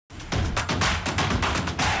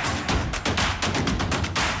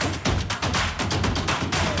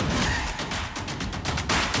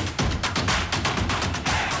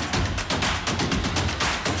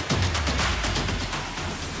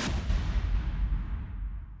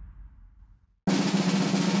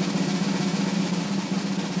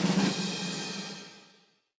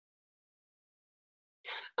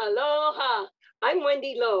Aloha! I'm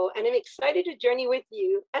Wendy Loh, and I'm excited to journey with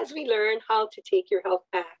you as we learn how to take your health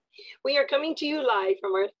back. We are coming to you live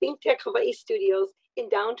from our ThinkTech Hawaii studios in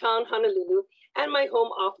downtown Honolulu and my home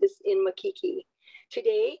office in Makiki.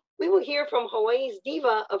 Today, we will hear from Hawaii's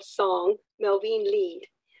diva of song, Melveen Leed.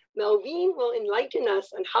 Melveen will enlighten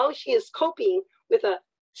us on how she is coping with a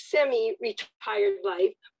semi-retired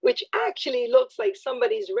life, which actually looks like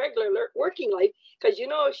somebody's regular working life, because you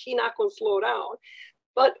know she's not going to slow down.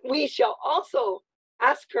 But we shall also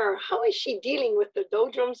ask her how is she dealing with the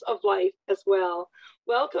doldrums of life as well.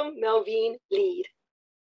 Welcome, Melveen Leed.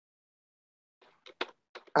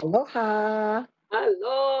 Aloha.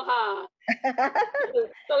 Aloha.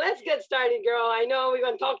 So let's get started, girl. I know we're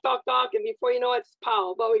going to talk, and before you know it's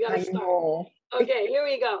pow, but we got to start. Okay, here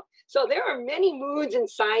we go. So there are many moods and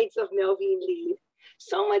sides of Melveen Leed.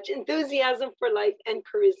 So much enthusiasm for life and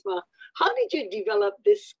charisma. How did you develop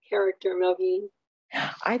this character, Melveen?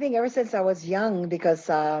 I think ever since I was young, because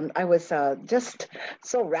I was just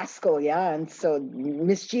so rascal, yeah, and so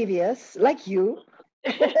mischievous, like you.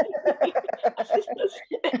 Assistance.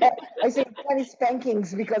 I say 20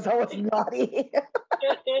 spankings because I was naughty.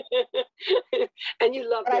 And you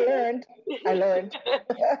loved But it. I learned.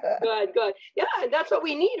 Good. Yeah, and that's what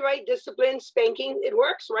we need, right? Discipline, spanking, it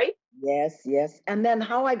works, right? Yes. And then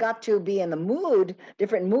how I got to be in the mood,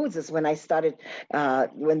 different moods, is when I started,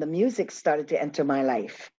 when the music started to enter my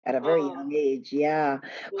life at a very young age. Yeah.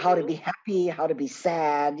 How to be happy, how to be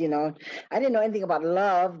sad, you know. I didn't know anything about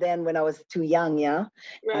love then when I was too young, yeah.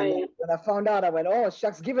 Right. And then when I found out, I went, oh,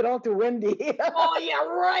 shucks, give it all to Wendy. Oh, yeah,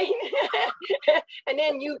 right. And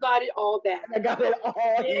then you got it all back. I got it all.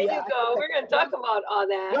 There you go. We're going to talk about all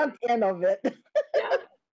that. One end of it. Yeah.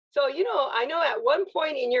 So, you know, I know at one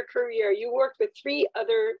point in your career, you worked with three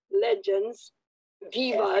other legends,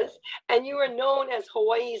 divas, and you were known as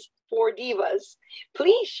Hawaii's Four Divas.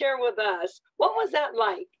 Please share with us, what was that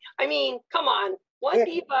like? I mean, come on, one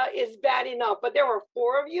diva is bad enough, but there were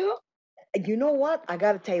four of you? You know what? I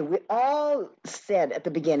got to tell you, we all said at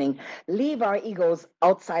the beginning, leave our egos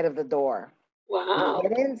outside of the door. Wow.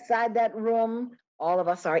 Get inside that room. All of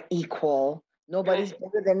us are equal. Nobody's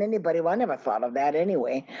better than anybody. Well, I never thought of that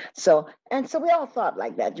anyway. So we all thought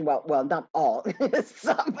like that. Well, not all,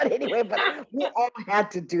 some, but anyway, but we all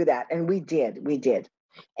had to do that, and we did,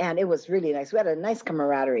 and it was really nice. We had a nice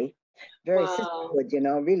camaraderie, very sisterhood, you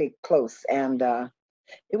know, really close, and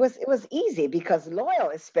it was easy because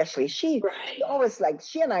Loyal, especially, she always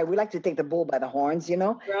she and I, we like to take the bull by the horns, you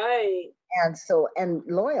know. Right. And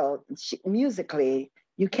Loyal, musically,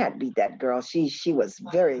 you can't beat that girl. She was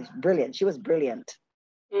very brilliant. She was brilliant.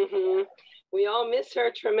 Mm-hmm. We all miss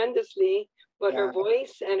her tremendously, but her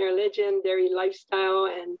voice and her legendary lifestyle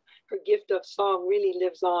and her gift of song really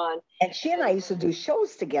lives on. And she and I used to do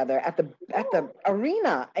shows together at the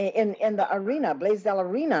arena, in the arena, Blaisdell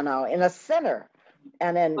Arena now, in a center.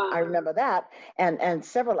 And then I remember that, and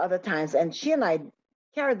several other times. And she and I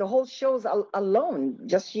carried the whole shows alone,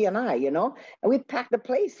 just she and I, you know, and we packed the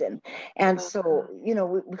place in. And so, you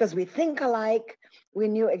know, because we think alike, we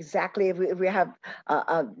knew exactly if we have,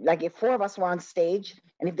 like if four of us were on stage,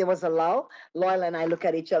 and if there was a lull, Loyal and I look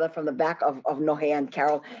at each other from the back of Nohe and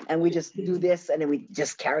Carol, and we just do this, and then we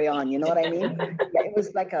just carry on. You know what I mean? Yeah, it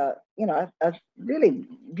was like a really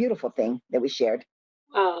beautiful thing that we shared.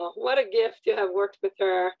 Oh, what a gift to have worked with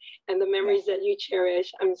her and the memories that you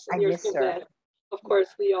cherish. You're so blessed. Of course,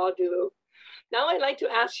 we all do. Now I'd like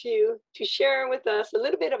to ask you to share with us a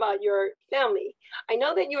little bit about your family. I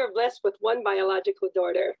know that you are blessed with one biological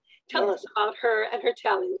daughter. Tell us about her and her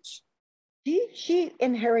talents. She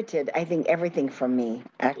inherited, I think, everything from me.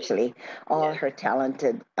 Actually, all her talents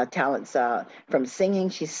from singing.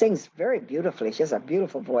 She sings very beautifully. She has a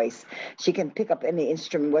beautiful voice. She can pick up any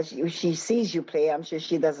instrument. What she sees you play, I'm sure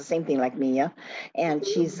she does the same thing like me. Yeah, and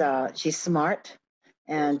she's smart,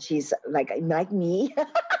 and she's like me.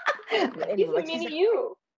 Anyway, she's a mini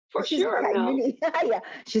you, for sure. Yeah,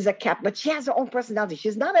 she's a cat, but she has her own personality.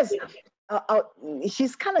 She's not as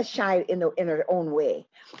she's kind of shy in her own way.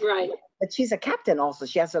 Right. But she's a captain also.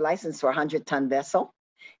 She has a license for a 100-ton vessel.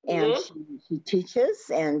 And she teaches,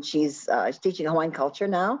 and she's teaching Hawaiian culture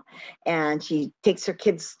now. And she takes her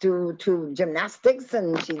kids to gymnastics,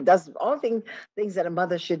 and she does all things that a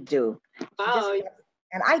mother should do. Wow.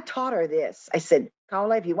 And I taught her this. I said,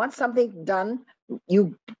 Kaola, if you want something done,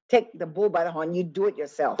 you take the bull by the horn. You do it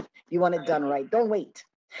yourself. If you want it done right, don't wait.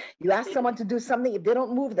 You ask someone to do something. If they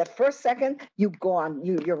don't move that first second, you go on.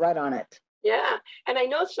 You're right on it. Yeah, and I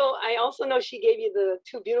also know she gave you the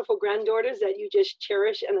two beautiful granddaughters that you just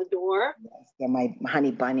cherish and adore. Yes, they're my honey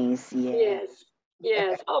bunnies. Yes.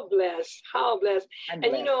 Yes, how blessed, how blessed. I'm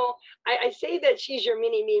And blessed. I say that she's your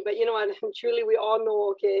mini me, but you know what? Truly, we all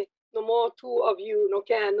know, okay, no more two of you, no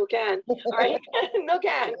can, no can. All right, no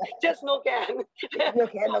can, just no can.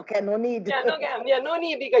 Okay, okay, no need. Yeah, no can, yeah, no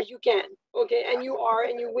need because you can, okay, and you are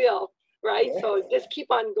and you will, right? Yes, So just keep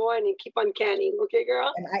on going and keep on canning, okay,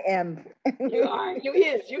 girl? and I am. You are, you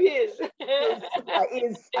is. Is,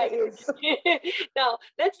 I is. Now,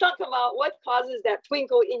 let's talk about what causes that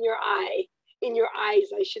twinkle in your eyes,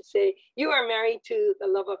 I should say. You are married to the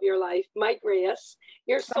love of your life, Mike Reyes,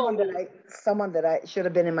 your soulmate, Someone that I should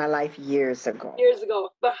have been in my life years ago. years ago.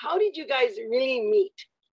 But how did you guys really meet?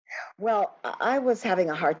 Well, I was having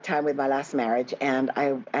a hard time with my last marriage, and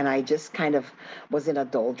I just kind of was in a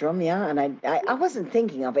doldrum, yeah. And I wasn't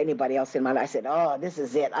thinking of anybody else in my life. I said, "Oh, this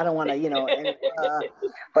is it. I don't want to,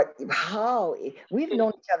 but how we've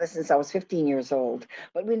known each other since I was 15 years old,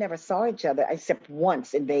 but we never saw each other except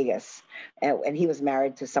once in Vegas, and he was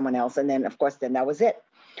married to someone else, and then of course then that was it.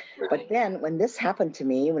 But Right. then when this happened to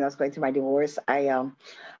me, when I was going through my divorce,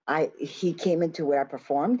 I he came into where I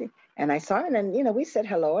performed and I saw him and we said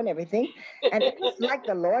hello and everything. And it was like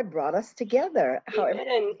the Lord brought us together. However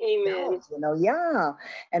Amen. Amen. does, yeah.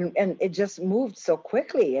 And it just moved so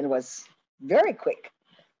quickly and was very quick.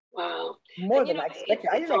 Wow. More And than I expected.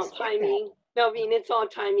 I it's didn't all expect that. timing. Melveen, it's all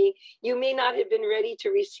timing. You may not have been ready to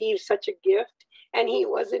receive such a gift, and he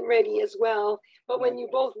wasn't ready as well. But when you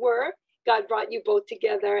both were, God brought you both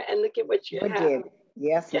together, and look at what you Sure have. did.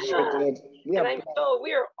 Yes, he sure Yeah. did. We And are blessed.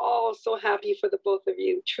 we're all so happy for the both of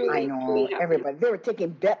you. I Truly, truly know happy. everybody. They were taking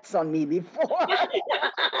bets on me before.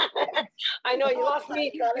 I know Oh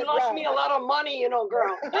my God, you lost me a lot of money,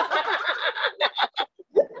 girl.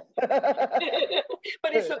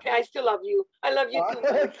 But it's okay. I still love you. I love you too,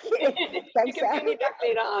 Mike. Okay. You Thanks, can pay Sam. me back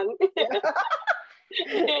later on.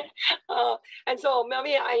 Yeah. And so,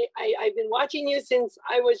 Melvin, I've been watching you since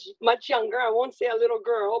I was much younger. I won't say a little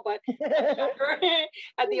girl, but much younger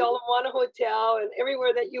at the Olamoana Hotel and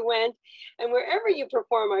everywhere that you went. And wherever you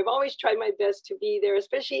perform, I've always tried my best to be there,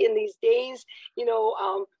 especially in these days,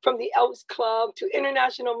 from the Elks Club to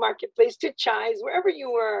International Marketplace to Chai's, wherever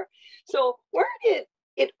you were. So, where did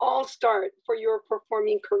it all start for your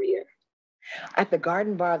performing career? At the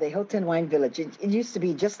Garden Bar of the Hilton Wine Village. It used to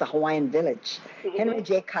be just the Hawaiian Village. Henry Mm-hmm.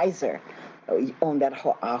 J. Kaiser owned that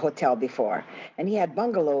hotel before. And he had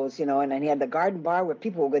bungalows, and then he had the Garden Bar where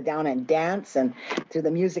people would go down and dance and to the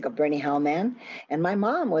music of Bernie Hellman. And my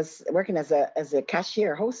mom was working as a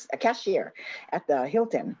cashier at the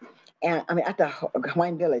Hilton. And I mean at the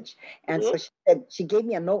Hawaiian Village. And Mm-hmm. so she gave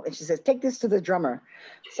me a note and she says, take this to the drummer.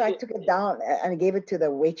 So I took it down and I gave it to the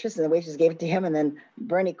waitress, and the waitress gave it to him. And then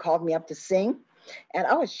Bernie called me up to sing. And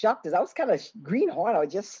I was shocked because I was kind of greenhorn. I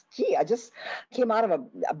just came out of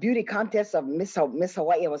a beauty contest of Miss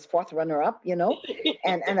Hawaii. I was fourth runner up, and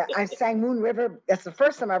I sang Moon River. That's the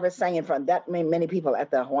first time I ever sang in front of that many people at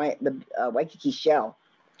the Waikiki Shell.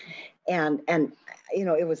 And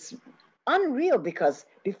it was unreal because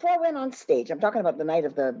before I went on stage, I'm talking about the night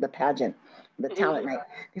of the pageant, the talent night.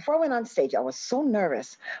 Before I went on stage, I was so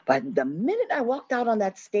nervous. But the minute I walked out on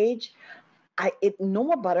that stage, no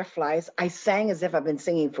more butterflies. I sang as if I've been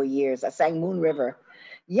singing for years. I sang Moon River.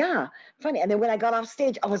 Yeah, funny. And then when I got off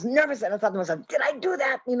stage, I was nervous and I thought to myself, did I do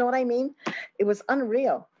that? You know what I mean? It was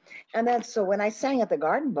unreal. And then so when I sang at the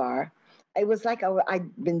Garden Bar, it was like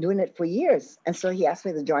I'd been doing it for years. And so he asked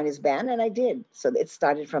me to join his band, and I did. So it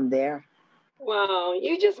started from there. Wow,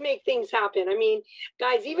 you just make things happen. I mean,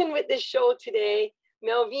 guys, even with this show today,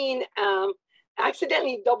 Melveen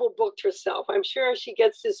accidentally double booked herself. I'm sure she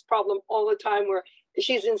gets this problem all the time where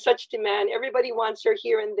she's in such demand. Everybody wants her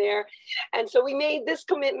here and there. And so we made this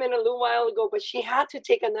commitment a little while ago, but she had to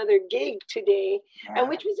take another gig today, and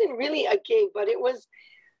which wasn't really a gig, but it was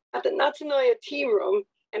at the Natsunoya Tea Room.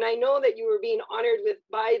 And I know that you were being honored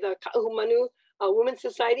by the Kahumanu Women's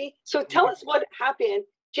Society. So tell us what happened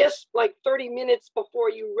just like 30 minutes before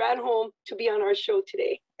you ran home to be on our show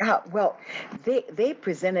today. Well, they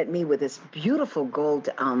presented me with this beautiful gold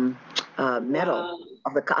medal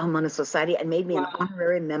of the Kahumanu Society and made me an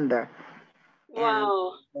honorary member. And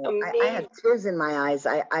Wow. Amazing. I had tears in my eyes.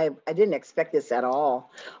 I didn't expect this at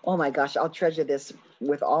all. Oh my gosh, I'll treasure this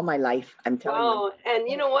with all my life. I'm telling you. And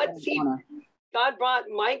you know what? See, God brought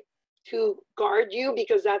Mike to guard you,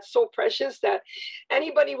 because that's so precious that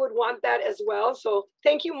anybody would want that as well. So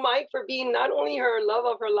thank you, Mike, for being not only her love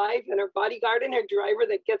of her life and her bodyguard and her driver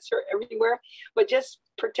that gets her everywhere, but just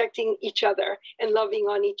protecting each other and loving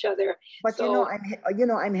on each other. But so,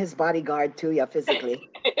 I'm his bodyguard too, yeah, physically.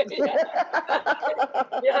 yeah.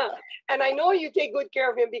 Yeah, and I know you take good care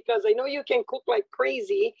of him, because I know you can cook like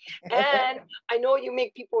crazy, and I know you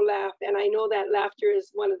make people laugh, and I know that laughter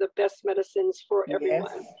is one of the best medicines for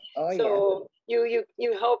everyone. Yes. Oh, So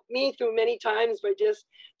you helped me through many times by just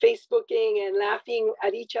Facebooking and laughing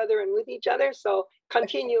at each other and with each other. So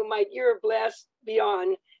continue, Mike. You're blessed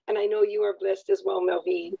beyond, and I know you are blessed as well,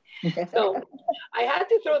 Melveen. So I had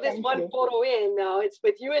to throw this Thank one you. photo in. Now it's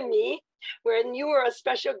with you and me, when you were a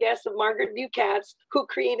special guest of Margaret Bucatz, who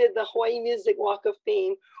created the Hawaii Music Walk of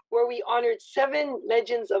Fame, where we honored 7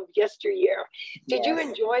 legends of yesteryear. Did you Yes.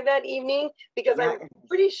 enjoy that evening? Because Yeah. I'm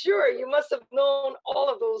pretty sure you must have known all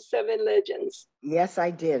of those 7 legends. Yes, I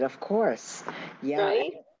did, of course. Yeah.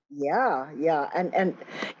 Right? Yeah. And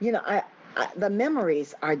you know, the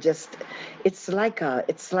memories are just, it's like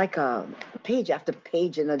a page after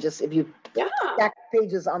page, and just if you Yeah, stack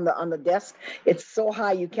pages on the desk, it's so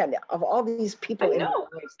high you can't, of all these people I in my know.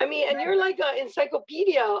 life. I mean, and you're like an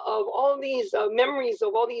encyclopedia of all these memories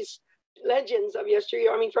of all these legends of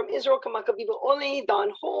yesteryear. I mean, from Israel Kamakawiwo Ole, Don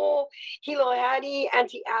Ho, Hilo Hattie,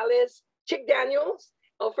 Auntie Alice, Chick Daniels,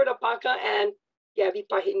 Alfred Apaka, and Gabby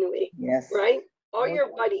Pahinui, Yes. right? All Oh, your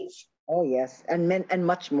buddies. oh yes, and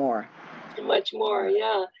much more. Much more,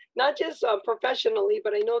 yeah. Not just professionally,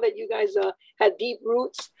 but I know that you guys had deep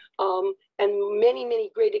roots, and many,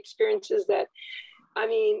 many great experiences that, I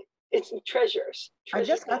mean, it's treasures. I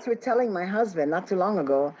just got through telling my husband not too long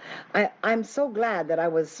ago, I'm so glad that I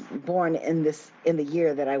was born in the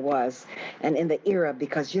year that I was, and in the era,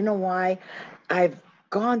 because you know why? I've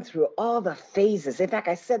gone through all the phases. In fact,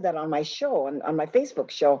 I said that on my show, on my Facebook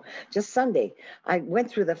show, just Sunday. I went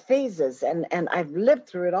through the phases, and I've lived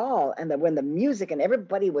through it all. And when the music and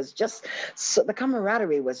everybody was just, so the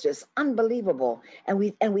camaraderie was just unbelievable. And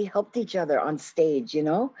we helped each other on stage, you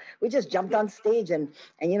know? We just jumped on stage, and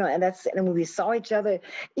you know, and when we saw each other,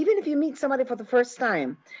 even if you meet somebody for the first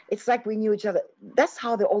time, it's like we knew each other. That's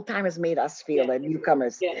how the old timers made us feel, the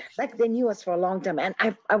newcomers. Yes. Like they knew us for a long time. And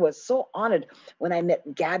I was so honored when I met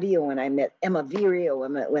Gabby, or when I met Emma Viri, or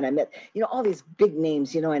when I met, you know, all these big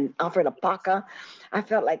names, you know, and Alfred Apaka. I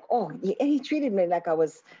felt like, oh, he treated me like I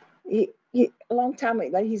was a long time,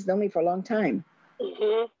 like he's known me for a long time.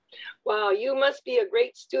 Mm-hmm. Wow, you must be a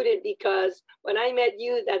great student, because when I met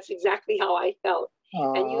you, that's exactly how I felt.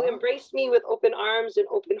 Aww. And you embraced me with open arms and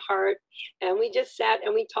open heart. And we just sat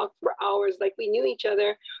and we talked for hours, like we knew each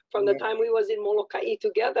other from the time we was in Molokai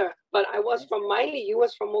together. But I was from Maili, you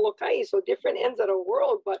was from Molokai, so different ends of the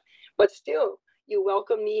world, but still, you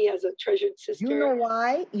welcomed me as a treasured sister. You know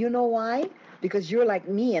why? You know why? Because you're like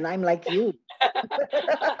me and I'm like you.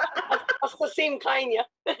 That's the same kind, yeah.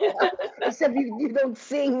 Except you don't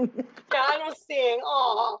sing. Yeah, I don't sing.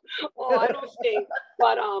 Oh, I don't sing.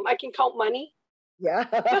 But I can count money. Yeah.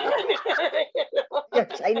 You know? Your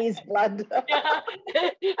Chinese blood. Yeah.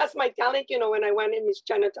 That's my talent, you know, when I went in Miss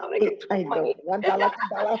Chinatown, I can count money. $1,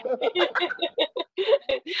 $2.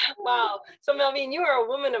 Wow. So Melveen, you are a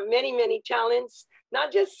woman of many, many talents,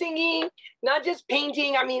 not just singing, not just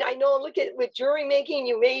painting. I mean, I know, look at with jewelry making,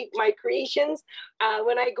 you made my creations.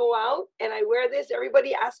 When I go out and I wear this,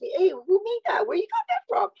 everybody asks me, hey, who made that? Where you got that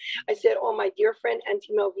from? I said, oh, my dear friend,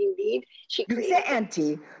 Auntie Melveen Leed. She created. You say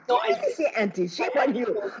auntie. No, I say auntie. Shame on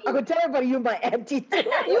you. I could tell everybody you're my auntie too.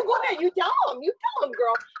 You go ahead, you tell them,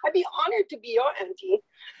 girl. I'd be honored to be your auntie.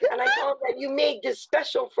 And I tell them that you made this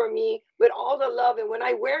special for me with all the love. And when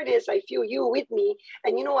I wear this, I feel you with me.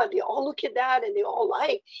 And you know what? They all look at that and they all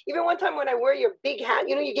like. Even one time when I wear your big hat,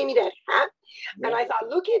 you know, you gave me that hat. Yeah. And I thought,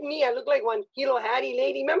 look at me. I look like one Hilo Hattie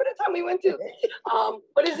lady. Remember the time we went to,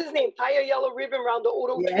 what is his name? Tie a yellow ribbon around the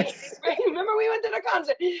Odo tree. Right? Remember we went to the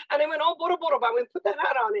concert and I went, oh, Boro Boro, but I went put that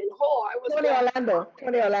hat on and I was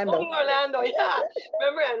Tony Orlando, yeah.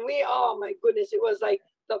 Remember? And we, oh my goodness, it was like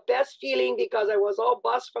the best feeling because I was all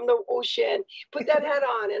buzzed from the ocean, put that hat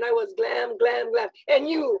on and I was glam. And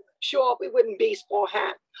you show up with a baseball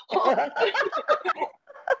hat.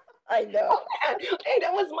 I know. Hey,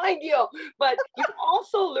 that was my deal. But you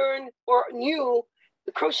also learned or knew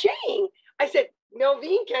crocheting. I said,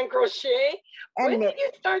 Melveen can crochet. When did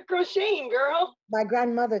you start crocheting, girl? My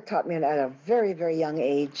grandmother taught me at a very, very young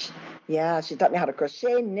age. Yeah, she taught me how to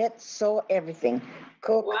crochet, knit, sew, everything.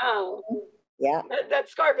 Cook. Wow. Yeah. That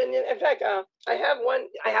scarf. And in fact, I have one.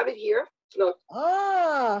 I have it here. Look.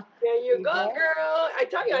 Ah. There you go, girl. I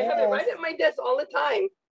tell you, I have it right at my desk all the time.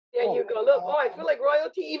 There you go. Look. Oh, I feel like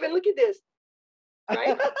royalty. Even look at this. right?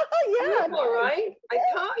 Yeah, Beautiful, nice. right? I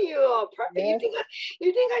tell you, perfect. Yes.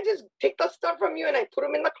 You think I just take the stuff from you and I put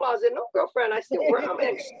them in the closet? No, girlfriend. I still wear them.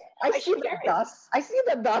 I I see the share it. dust. I see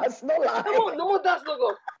the dust. No No lie. more, no more dust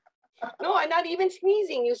logo. No, I'm not even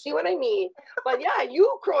sneezing. You see what I mean? But yeah,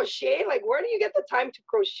 you crochet. Like, where do you get the time to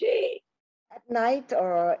crochet? At night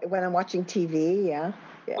or when I'm watching TV, yeah.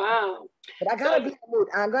 Yeah. Wow. But I So, gotta be in the mood.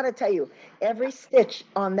 I gotta tell you, every stitch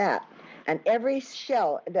on that and every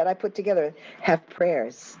shell that I put together have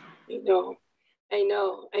prayers. you know, I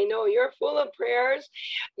know. You're full of prayers,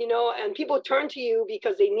 and people turn to you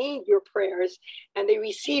because they need your prayers and they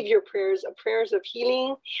receive your prayers of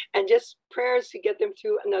healing and just prayers to get them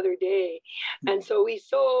through another day. And so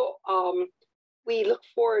we look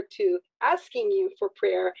forward to asking you for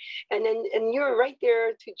prayer, and you're right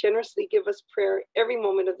there to generously give us prayer every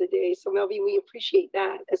moment of the day. So Melveen, we appreciate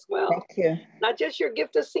that as well. Thank you. Not just your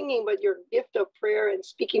gift of singing, but your gift of prayer and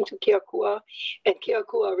speaking to Keakua, and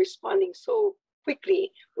Keakua responding so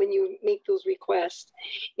quickly when you make those requests.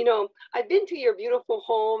 I've been to your beautiful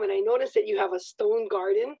home and I noticed that you have a stone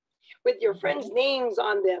garden with your friends' names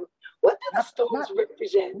on them. What do the Not, stones not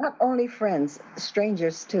represent? not only friends,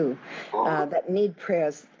 strangers too, Oh, that need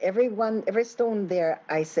prayers. Every stone there,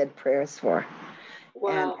 I said prayers for. And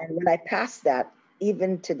wow. and when I pass that,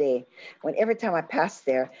 even today, when every time I pass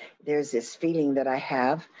there, there's this feeling that I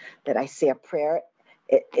have that I say a prayer.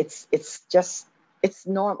 It's just it's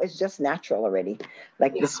norm. It's just natural already.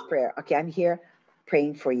 Like Yeah. this prayer. Okay, I'm here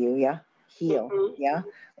praying for you. Yeah, heal. Hmm. Yeah,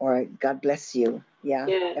 or God bless you. Yeah,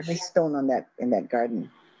 every Yes. stone on that in that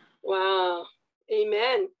garden. Wow.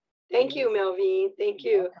 Amen. Thank you, Yes. Melveen. Thank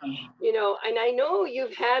You're you. welcome. And I know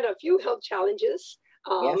you've had a few health challenges,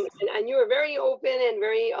 Yes. and you were very open and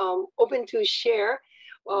very open to share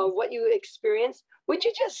Yes. what you experienced. Would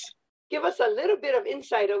you just give us a little bit of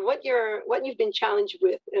insight of what you've been challenged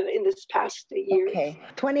with in this past years? Okay.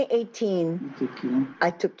 2018,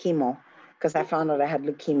 I took chemo because I found out I had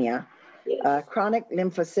leukemia, Yes. chronic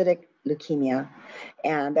lymphocytic leukemia.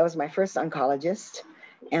 And that was my first oncologist.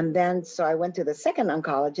 And then, so I went to the second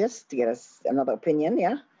oncologist to get another opinion.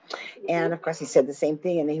 Yeah. And Mhm. of course, he said the same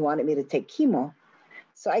thing and he wanted me to take chemo.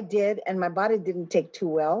 So I did. And my body didn't take too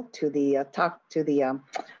well to they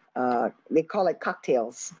call it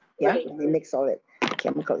cocktails. Yeah. Right. They mix all it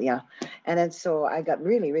chemical. Yeah. And then, so I got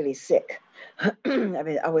really, really sick. I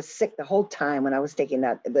mean, I was sick the whole time when I was taking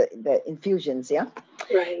the infusions. Yeah.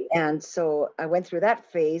 Right. And so I went through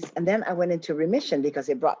that phase and then I went into remission because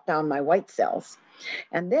it brought down my white cells.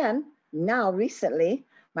 And then now recently,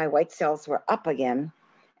 my white cells were up again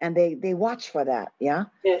and they watch for that. Yeah.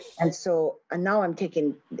 Yes. And now I'm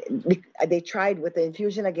taking, they tried with the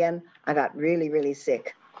infusion again. I got really, really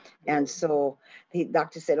sick. And so the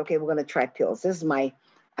doctor said, okay, we're going to try pills. This is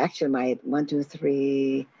actually my one, two,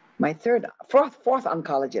 three, my fourth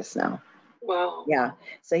oncologist now. Wow. Yeah.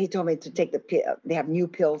 So he told me to take the pill. They have new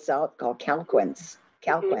pills out called Calquence. Mhm.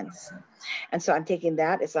 Calquence. And so I'm taking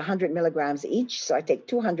that. It's 100 milligrams each. So I take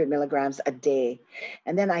 200 milligrams a day.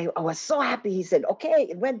 And then I was so happy. He said, okay,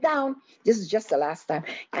 it went down. This is just the last time.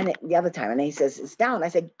 And the other time. And he says, it's down. I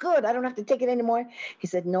said, good. I don't have to take it anymore. He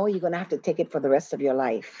said, no, you're going to have to take it for the rest of your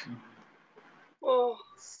life. Oh,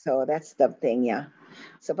 So that's the thing. Yeah.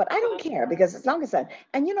 So, but I don't wow. care because as long as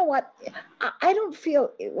and you know what? I don't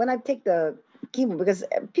feel when I take the chemo because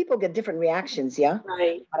people get different reactions. Yeah.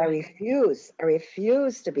 Right. But I refuse. I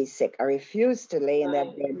refuse to be sick. I refuse to lay in that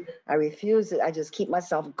Right. bed. I refuse it. I just keep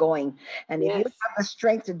myself going. And if you Yes. have the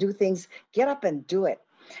strength to do things, get up and do it.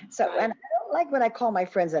 So, and Right. I don't like when I call my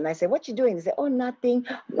friends and I say, "What you doing?" They say, "Oh, nothing."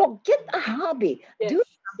 No, get a hobby. Yes. Do something.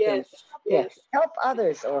 Yes. Get out there. Yes. Help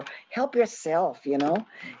others or help yourself. And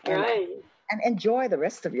Right. enjoy the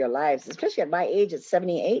rest of your lives, especially at my age at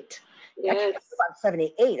 78. I can't believe Yes. I'm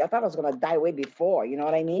 78. I thought I was going to die way before. You know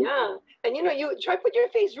what I mean? Yeah. And you try put your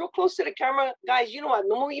face real close to the camera, guys. You know what?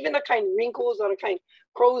 No more even the kind wrinkles or the kind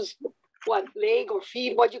crow's leg or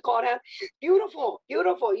feet, what you call that. Beautiful,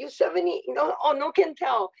 beautiful. You 70, oh no can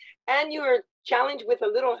tell. And you're challenged with a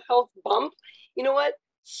little health bump. You know what?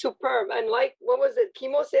 Superb. And like what was it?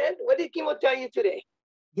 Chemo said? What did chemo tell you today?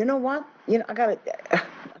 You know what? I got it. I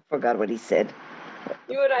forgot what he said.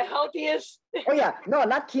 You were the healthiest. Oh yeah, no,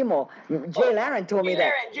 not chemo. Jay Oh, Laren told me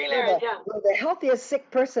that. Jay You're Laren, the, yeah. you're the healthiest sick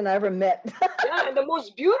person I ever met. Yeah, and the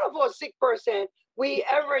most beautiful sick person we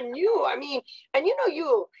ever knew. I mean, and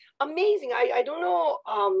you amazing. I don't know.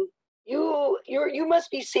 You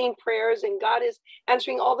must be saying prayers, and God is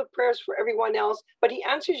answering all the prayers for everyone else. But He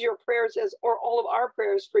answers your prayers or all of our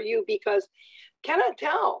prayers for you because cannot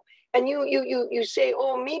tell. And you say,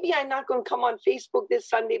 oh, maybe I'm not going to come on Facebook this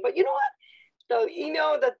Sunday, but you know what? the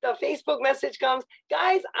email, the Facebook message comes,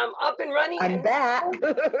 guys, I'm up and running. I'm back.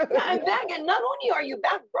 Yeah, I'm back. And not only are you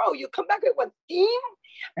back, bro, you come back with what theme?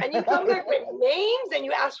 And you come back with names and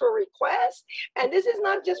you ask for requests. And this is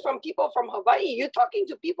not just from people from Hawaii. You're talking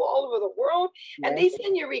to people all over the world, and they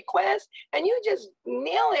send you requests and you just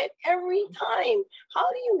nail it every time.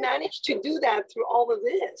 How do you manage to do that through all of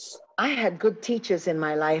this? I had good teachers in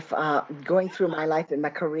my life, going through my life and my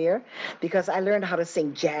career, because I learned how to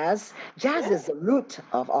sing jazz. Jazz is the root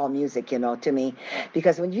of all music, you know, to me,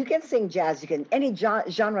 because when you can sing jazz, you can, any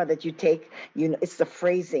genre that you take, you know, it's the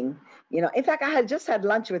phrasing, you know. In fact, I had just had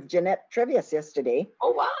lunch with Jeanette Trevius yesterday.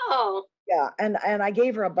 Oh, wow. Yeah, and I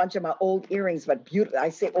gave her a bunch of my old earrings, but beautiful. I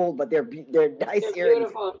say old, but they're nice They're earrings.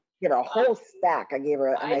 beautiful. You know, a whole stack. I gave her,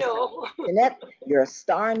 and I I said, know. Jeanette, you're a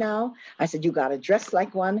star now. I said, you got to dress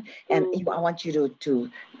like one, and I want you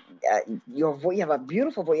to your voice. You have a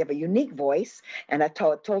beautiful voice. You have a unique voice. And I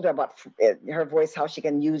told her about her voice, how she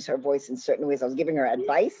can use her voice in certain ways. I was giving her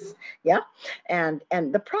advice. Yeah. And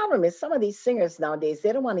the problem is, some of these singers nowadays,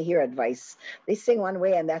 they don't want to hear advice. They sing one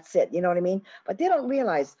way and that's it. You know what I mean? But they don't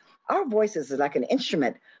realize our voices is like an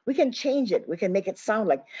instrument. We can change it. We can make it sound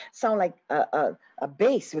like a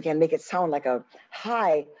bass. We can make it sound like a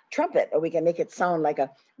high trumpet, or we can make it sound like a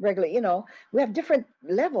regular, you know. We have different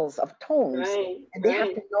levels of tones, and they have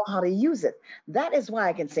to know how to use it. That is why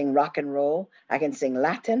I can sing rock and roll. I can sing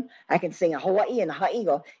Latin. I can sing Hawaii and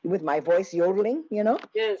Haigo with my voice yodeling, you know.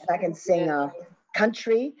 Yes. And I can sing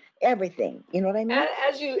country, everything. You know what I mean?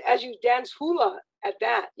 As you dance hula at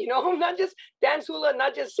that, you know, not just dance hula,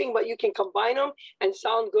 not just sing, but you can combine them and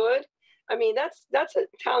sound good. I mean, that's a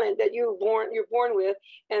talent that you're born with,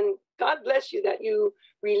 and God bless you that you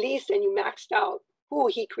released and you maxed out who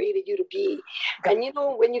He created you to be. And you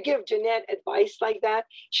know, when you give Jeanette advice like that,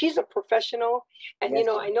 she's a professional, and you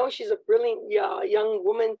know, I know she's a brilliant young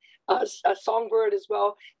woman, a songbird as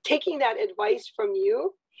well. Taking that advice from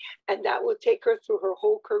you, and that will take her through her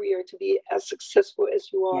whole career to be as successful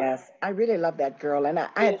as you are. Yes, I really love that girl. And I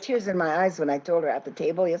had tears in my eyes when I told her at the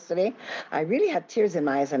table yesterday. I really had tears in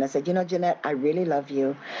my eyes. And I said, you know, Jeanette, I really love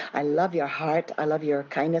you. I love your heart. I love your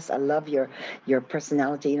kindness. I love your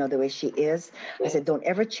personality, you know, the way she is. I said, don't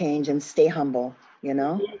ever change and stay humble, you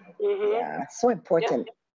know? Yeah, it's so important.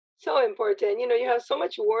 Yeah. So important. You know, you have so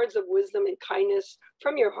much words of wisdom and kindness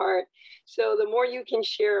from your heart. So the more you can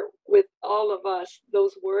share with all of us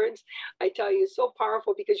those words, I tell you, so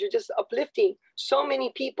powerful, because you're just uplifting so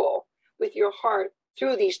many people with your heart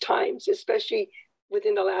through these times, especially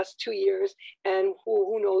within the last 2 years, and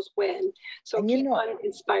who knows when. So and keep on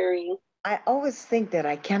inspiring. I always think that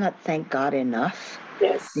I cannot thank God enough.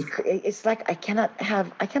 Yes. It's like I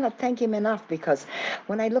cannot thank Him enough, because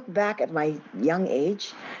when I look back at my young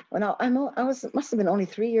age, when must have been only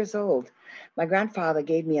 3 years old, my grandfather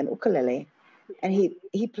gave me an ukulele, and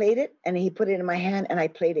he played it and he put it in my hand, and I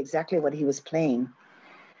played exactly what he was playing.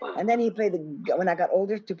 Wow. And then he played when I got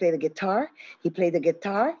older to play the guitar, he played the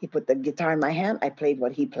guitar, he put the guitar in my hand, I played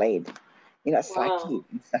what he played. You know, slaki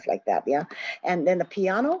and stuff like that, yeah. And then the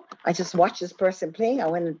piano, I just watched this person playing. I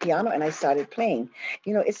went to the piano and I started playing.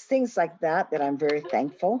 You know, it's things like that that I'm very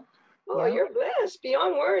thankful. Oh, yeah? You're blessed.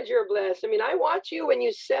 Beyond words, you're blessed. I mean, I watch you when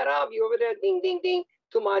you set up, you're over there, ding, ding, ding,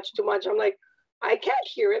 too much. I'm like, I can't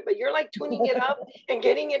hear it, but you're like tuning it up and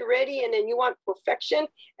getting it ready, and then you want perfection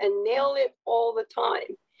and nail it all the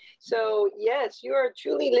time. So, yes, you are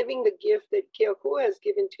truly living the gift that Keokua has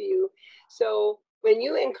given to you. So, when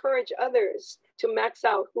you encourage others to max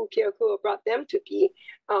out who Keokua brought them to be,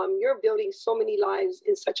 you're building so many lives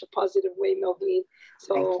in such a positive way, Melveen.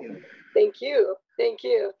 So thank you.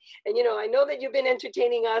 And, you know, I know that you've been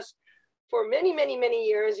entertaining us for many, many, many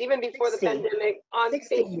years, even before the pandemic, on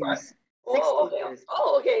Facebook.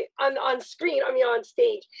 Okay. On screen, I mean, on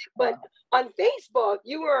stage. But on Facebook,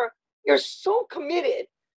 you're so committed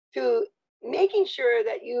to making sure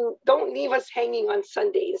that you don't leave us hanging on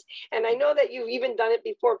Sundays. And I know that you've even done it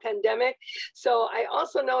before pandemic. So I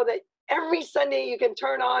also know that every Sunday you can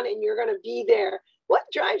turn on and you're going to be there. What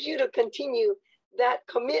drives you to continue that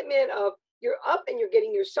commitment of you're up and you're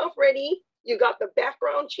getting yourself ready? You got the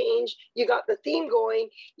background change. You got the theme going.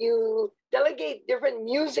 You delegate different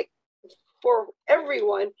music for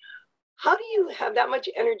everyone. How do you have that much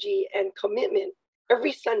energy and commitment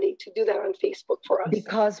every Sunday to do that on Facebook for us?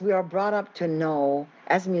 Because we are brought up to know,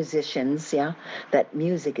 as musicians, that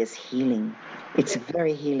music is healing. It's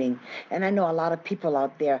very healing. And I know a lot of people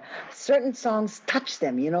out there, certain songs touch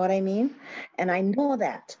them, you know what I mean? And I know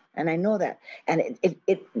that. And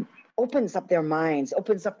it opens up their minds,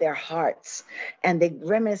 opens up their hearts, and they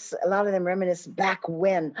reminisce. A lot of them reminisce back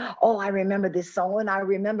when, oh, I remember this song, and I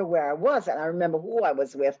remember where I was, and I remember who I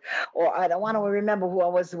was with, or I don't want to remember who I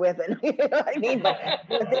was with, and you know what I mean, but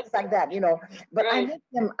things like that, you know. But Right.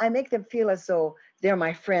 I make them feel as though they're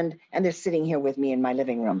my friend and they're sitting here with me in my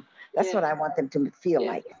living room. That's what I want them to feel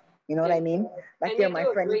like. You know what I mean? Like And they're you my do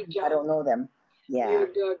a friend. great job. I don't know them. Yeah. You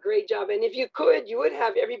do a great job. And if you could, you would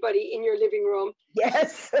have everybody in your living room.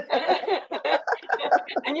 Yes.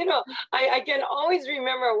 And you know, I can always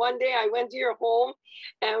remember one day I went to your home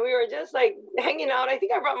and we were just like hanging out. I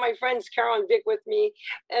think I brought my friends Carol and Vic with me.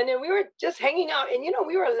 And then we were just hanging out and, you know,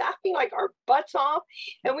 we were laughing like our butts off.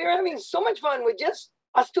 And we were having so much fun with just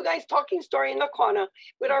us two guys talking story in the corner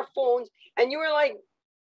with our phones. And you were like,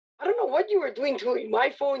 I don't know what you were doing to my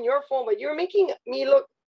phone, your phone, but you were making me look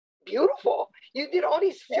beautiful. You did all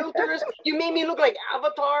these filters. You made me look like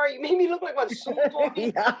Avatar. You made me look like what Sue told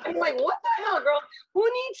me. Yeah. I'm like, what the hell, girl? Who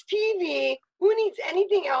needs TV? Who needs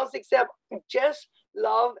anything else except just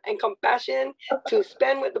love and compassion to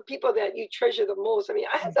spend with the people that you treasure the most? I mean,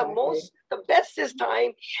 I had the bestest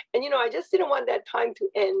time. And, you know, I just didn't want that time to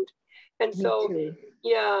end. And so,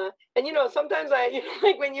 yeah. And, you know, sometimes you know,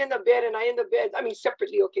 like when you're in the bed and I in the bed, I mean,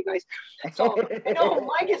 separately, okay, guys. So, I know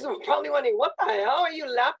Mike is probably wondering, what the hell are you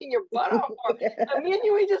laughing your butt off for? And me and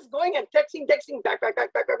you were just going and texting, back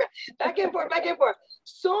and forth.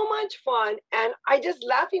 So much fun. And I just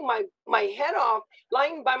laughing my head off,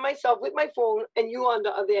 lying by myself with my phone and you on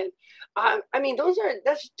the other end. I mean,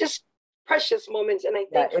 that's just precious moments. And I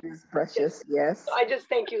think it is precious. Yes. I just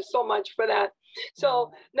thank you so much for that.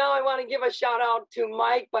 So now I want to give a shout out to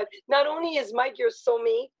Mike, but not only is Mike your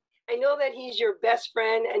soulmate, I know that he's your best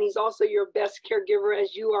friend and he's also your best caregiver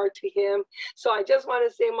as you are to him. So I just want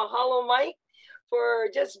to say mahalo, Mike, for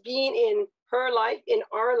just being in her life, in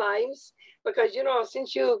our lives, because, you know,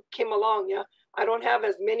 since you came along, yeah, I don't have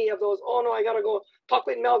as many of those. Oh no, I gotta go talk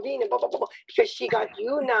with Melveen and blah blah blah, because she got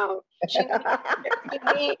you now. She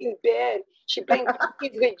me in bed. She playing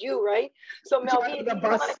cookies with you, right? So Melveen,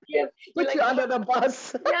 put you under the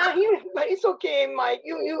bus. Yeah, but it's okay, Mike.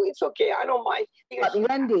 It's okay. I don't mind. But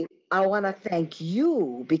Wendy, I want to thank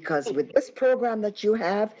you because with this program that you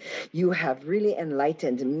have really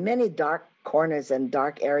enlightened many dark corners and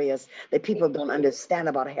dark areas that people don't understand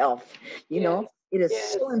about health. You know, it is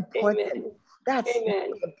so important. Amen. That's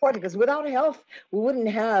important because without health, we wouldn't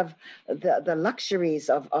have the luxuries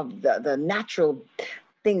of the natural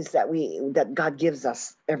things that God gives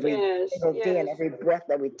us every single day and every breath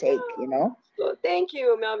that we take, you know. So thank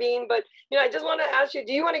you, Melveen. But you know, I just want to ask you,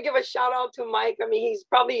 do you want to give a shout out to Mike? I mean, he's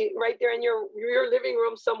probably right there in your living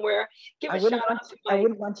room somewhere. Give a shout out to Mike. I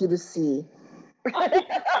wouldn't want you to see. Oh,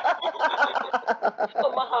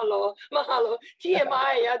 mahalo.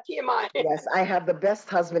 TMI, TMI. Yes, I have the best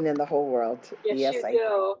husband in the whole world. Yes, you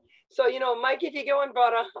do. So, you know, Mike, if you go on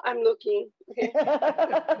brother, I'm looking. Okay.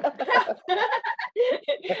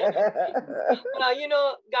 You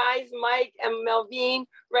know, guys, Mike and Melveen,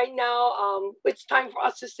 right now, it's time for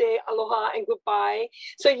us to say aloha and goodbye.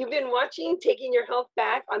 So you've been watching Taking Your Health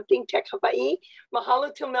Back on ThinkTech Hawaii.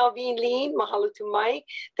 Mahalo to Melveen Leed. Mahalo to Mike.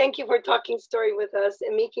 Thank you for talking story with us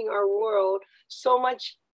and making our world so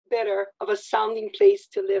much better of a sounding place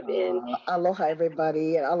to live in. Aloha,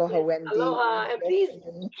 everybody. And aloha, Wendy. Aloha. And please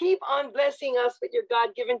keep on blessing us with your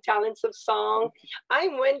God-given talents of song.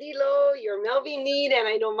 I'm Wendy Loh, your Melveen Leed, and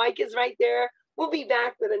I know Mike is right there. We'll be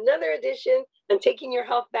back with another edition on Taking Your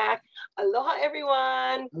Health Back. Aloha,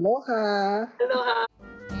 everyone. Aloha. Aloha.